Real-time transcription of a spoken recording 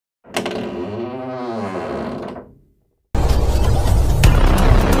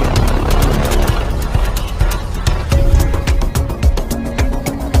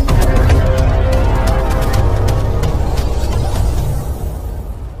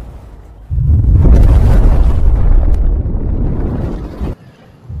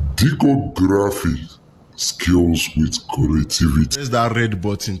Typography skills with creativity. Press that red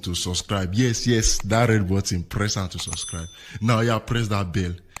button to subscribe. Yes, that red button. Press on to subscribe. Now, press that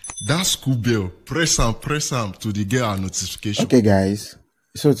bell. That school bell. Press on to get our notification. Okay, guys.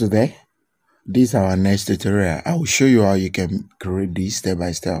 So today, this is our next tutorial. I will show you how you can create this step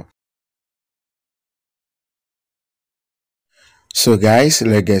by step. So, guys,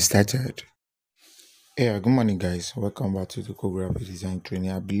 let's get started. Yeah, good morning, guys. Welcome back to the Typography design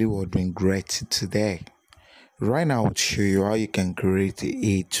training. I believe we're doing great today. Right now, I'll show you how you can create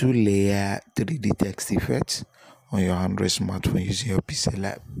a 2-layer 3D text effect on your Android smartphone using your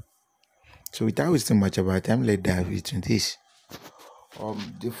Pixellab. So without wasting much of our time, let's dive into this.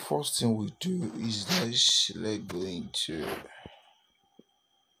 The first thing we do is this.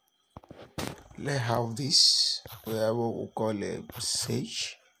 Let's have this. We have what we call a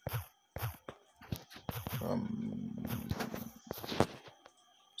sage.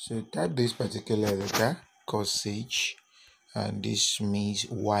 So type this particular letter called sage, and this means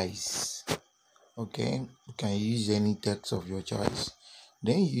wise. Okay, you can use any text of your choice.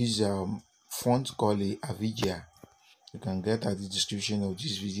 Then use font called Avigea. You can get at the description of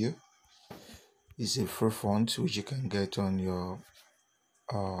this video. It's a free font which you can get on your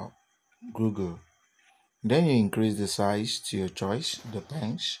Google. Then you increase the size to your choice,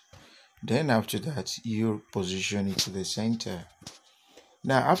 depends. Then after that, you position it to the center.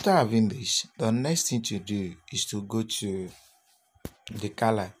 Now after having this, the next thing to do is to go to the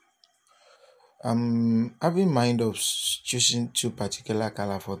color. I'm having mind of choosing two particular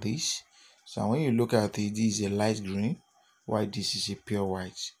color for this. So when you look at it, this is a light green, while this is a pure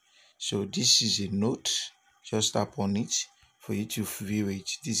white. So this is a note. Just tap on it for you to view it.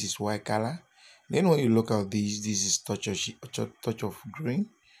 This is white color. Then when you look at this is touch of green,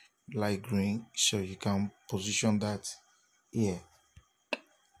 light green. So you can position that here.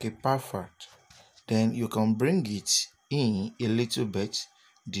 Okay, perfect. Then you can bring it in a little bit,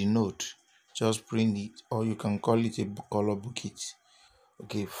 the note. Just bring it, or you can call it a color bucket.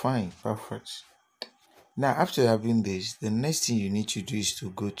 Okay, fine, perfect. Now after having this, the next thing you need to do is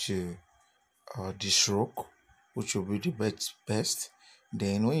to go to the stroke, which will be the best.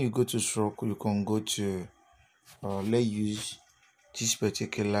 Then when you go to stroke, you can go to let's use this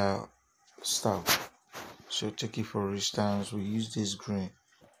particular style. So take it for instance, we use this green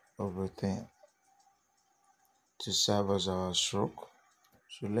over there to serve as our stroke.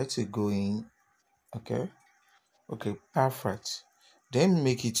 So let it go in. Okay, perfect. Then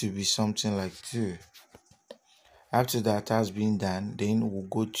make it to be something like 2. After that has been done, then we'll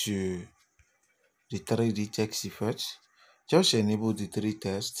go to the 3D text effect. Just enable the 3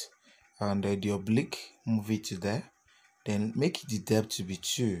 text and the oblique, move it to there. Then make the depth to be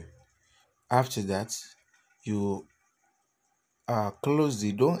 2. After that, you close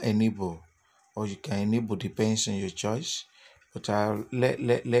the, don't enable, or you can enable, depends on your choice, but I'll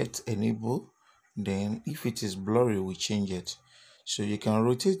let enable. Then if it is blurry, we change it. So you can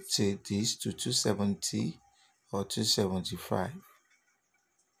rotate this to 270 or 275.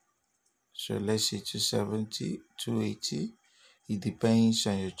 So let's say 270, 280. It depends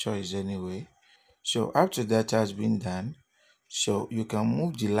on your choice anyway. So after that has been done, so you can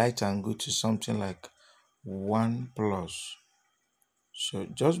move the light angle to something like 1 plus. So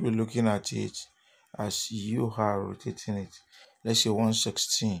just be looking at it as you are rotating it. Let's say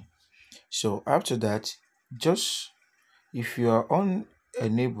 116. So after that, just if you are on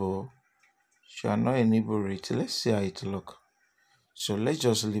enable, you are not enable it. Let's see how it look. So let's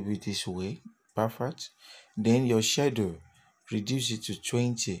just leave it this way. Perfect. Then your shadow, reduce it to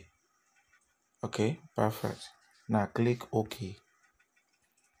 20. Okay, perfect. Now click OK.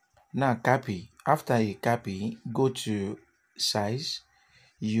 Now copy. After you copy, go to size.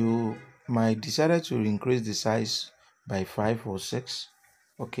 You might decide to increase the size by 5 or 6.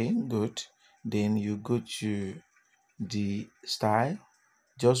 Okay, good. Then you go to the style,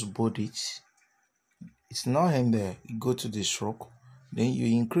 just bold it. It's not in there. You go to the stroke. Then you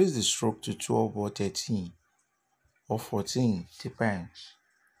increase the stroke to 12 or 13 or 14, depends.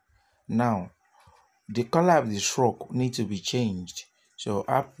 Now, the color of the stroke needs to be changed. So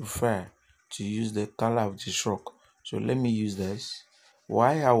I prefer to use the color of the stroke. So let me use this.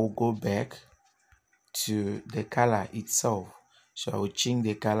 Why I will go back to the color itself. So I will change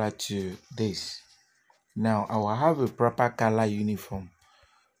the color to this. Now I will have a proper color uniform.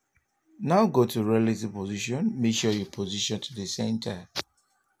 Now go to relative position. Make sure you position to the center.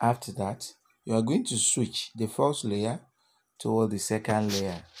 After that, you are going to switch the first layer toward the second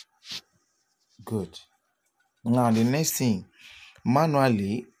layer. Good. Now the next thing,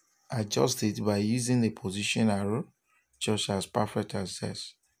 manually adjust it by using the position arrow, just as perfect as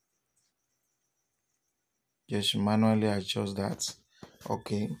this. Just manually adjust that.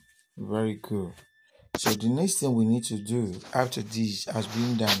 Okay, very good. So the next thing we need to do after this has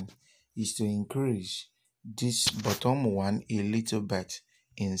been done is to increase this bottom one a little bit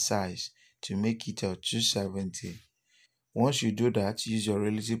in size to make it a 270. Once you do that, use your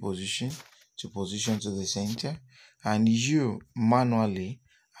relative position to position to the center, and you manually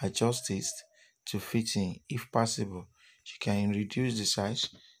adjust it to fit in. If possible, you can reduce the size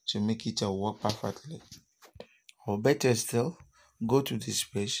to make it work perfectly. Or better still, go to this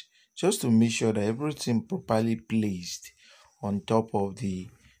page just to make sure that everything properly placed on top of the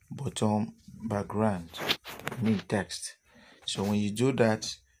bottom background, text. So when you do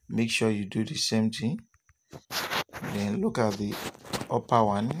that, make sure you do the same thing. Then look at the upper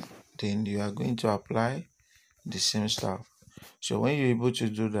one. Then you are going to apply the same stuff. So when you're able to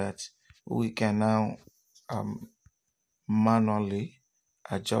do that, we can now manually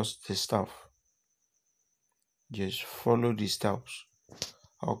adjust the stuff. Just follow the steps.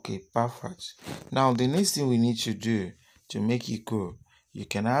 Okay, perfect. Now the next thing we need to do to make it cool, you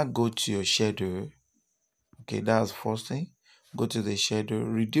can now go to your shadow. Okay, that's first thing. Go to the shadow,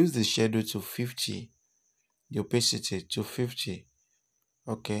 reduce the shadow to 50, the opacity to 50.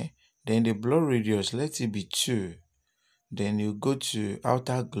 Okay, then the blur radius, let it be 2. Then you go to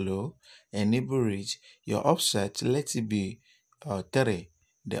outer glow, enable it. Your offset, let it be 3.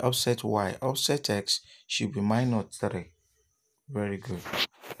 The offset Y, offset X should be -3. Very good.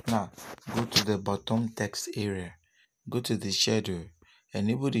 Now go to the bottom text area, go to the shadow,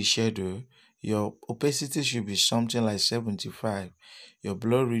 enable the shadow. Your opacity should be something like 75. Your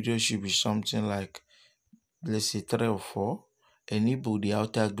blur radius should be something like, let's say, 3 or 4. Enable the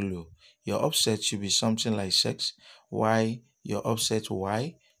outer glow. Your offset should be something like 6, while your offset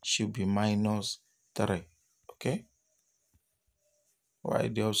Y should be -3. Okay, while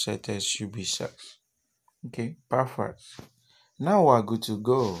the offset S should be 6. Okay, perfect. Now we're good to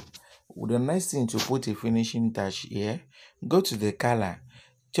go. The next thing to put a finishing touch here, go to the color.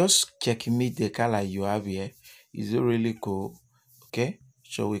 Just checkmate the color you have here. Is it really cool? Okay,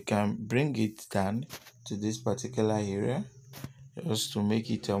 so we can bring it down to this particular area just to make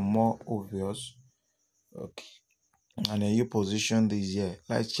it more obvious. Okay, and then you position this here.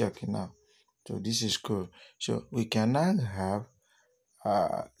 Let's check it now. So this is cool. So we can now have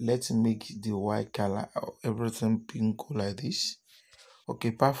let's make the white color, everything pink like this.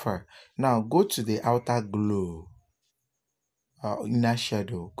 Okay, perfect. Now go to the outer glow, inner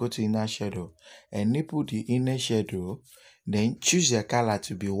shadow. Go to inner shadow, enable the inner shadow. Then choose your color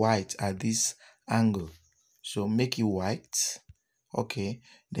to be white at this angle. So make it white. Okay.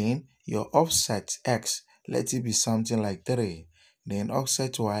 Then your offset X, let it be something like 3. Then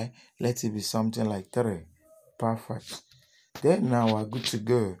offset Y, let it be something like 3. Perfect. Then now we're good to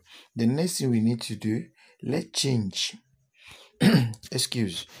go. The next thing we need to do, let's change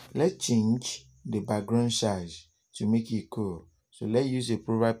let's change the background size to make it cool. So let's use a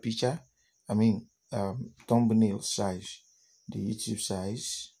profile picture, thumbnail size, the YouTube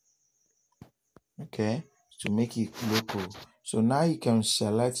size. Okay, to make it look cool. So now you can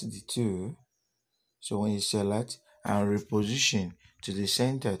select the two. So when you select and reposition to the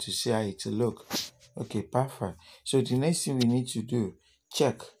center to see how it look. Okay, perfect. So the next thing we need to do,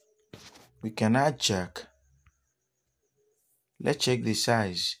 check. We can now check. Let's check the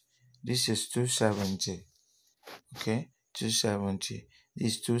size. This is 270. Okay, 270.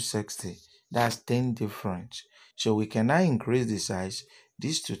 This is 260. That's 10 difference. So we can now increase the size.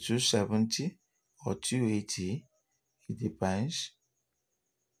 This to 270 or 280. It depends.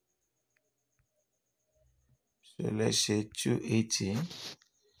 So let's say 280.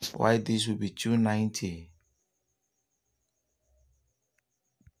 Why this will be 290.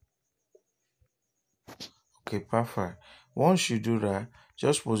 Okay, perfect. Once you do that,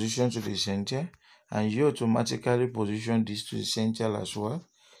 just position to the center, and you automatically position this to the center as well.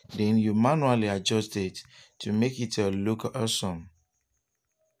 Then you manually adjust it to make it look awesome.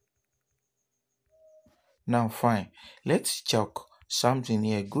 Now fine, let's check something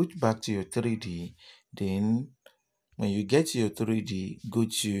here. Go back to your 3D. Then when you get to your 3D, go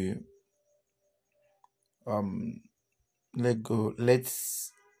to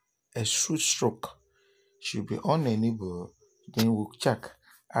let's extrude stroke should be on enable. Then we'll check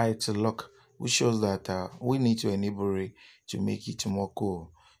how it's lock, which shows that we need to enable it to make it more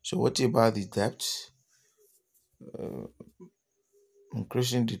cool. So what about the depth?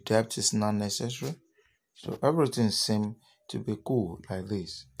 Increasing the depth is not necessary. So everything seems to be cool like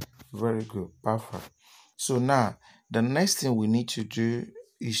this. Very good, perfect. So now the next thing we need to do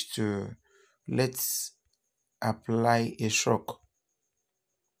is to let's apply a stroke.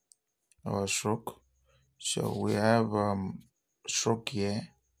 So we have stroke here.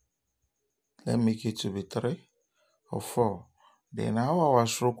 Let's make it to be 3 or 4. Then how our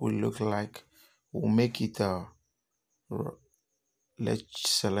stroke will look like, we'll make it let's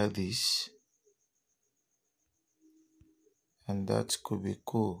select this, and that could be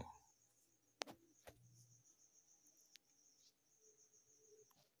cool.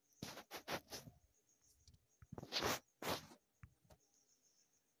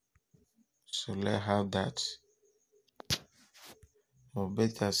 So let's have that. Or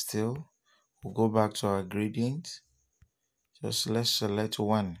better still, we'll go back to our gradient. Just let's select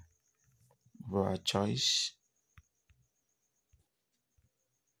one of our choice.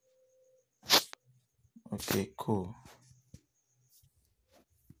 Okay, cool.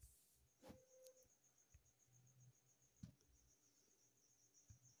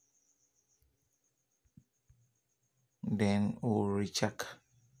 Then we'll recheck.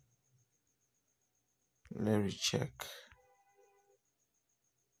 Let's recheck.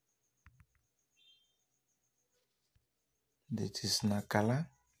 This is not color.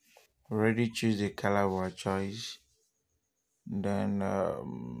 Already choose the color of our choice. Then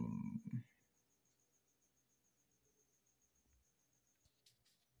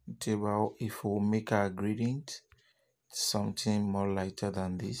table, if we'll make our gradient something more lighter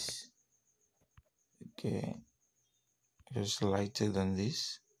than this. Okay, just lighter than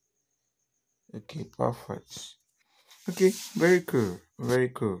this. Okay, perfect. Okay, very cool, very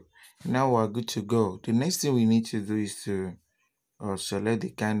cool. Now we're good to go. The next thing we need to do is to select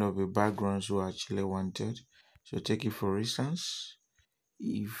the kind of a backgrounds we actually wanted. So take it for instance,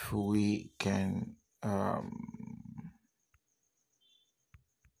 if we can let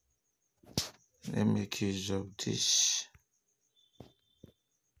me make use of this.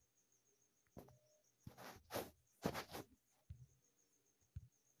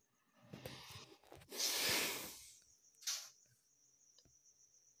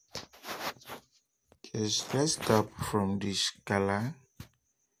 Just let's start from this color.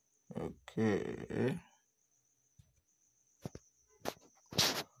 Okay,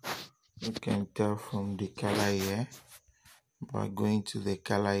 you can tell from the color here by going to the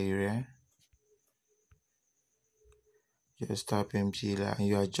color area. Just tap empty and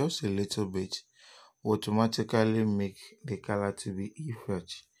you adjust a little bit, automatically make the color to be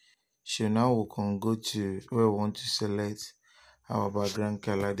effect. So now we can go to where we want to select our background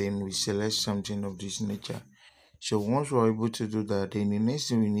color, then we select something of this nature. So once we're able to do that, then the next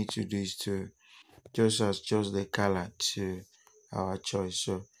thing we need to do is to just adjust the color to our choice.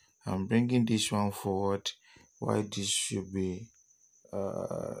 So I'm bringing this one forward, while this should be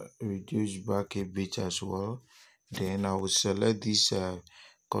reduced back a bit as well. Then I will select this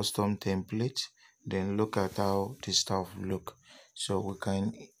custom template, then look at how the stuff look. So we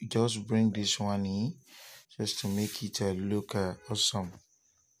can just bring this one in just to make it look awesome.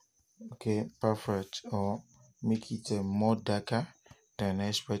 Okay, perfect. Or make it more darker than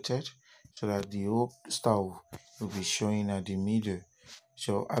expected, so that the whole stuff will be showing at the middle.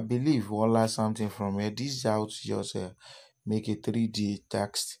 So I believe we'll learn something from here. This is how to just make a 3D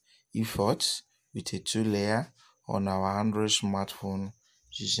text effort with a 2-layer on our Android smartphone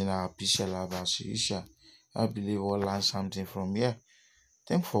using our Pixellab as usual. I believe we'll learn something from here.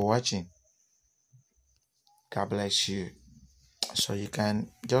 Thanks for watching. God bless you. So you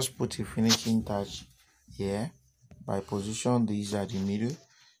can just put a finishing touch here by position these at the middle.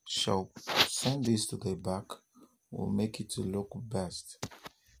 So send this to the back, will make it to look best.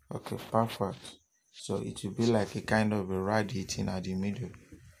 Okay, perfect. So it will be like a kind of a radiating at the middle.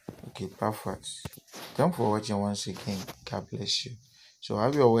 Okay, perfect. Thanks for watching once again. God bless you. So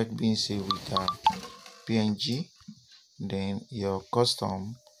have your work being saved with PNG, then your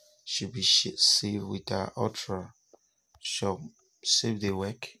custom should be saved with Ultra. So save the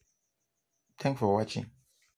work. Thanks for watching.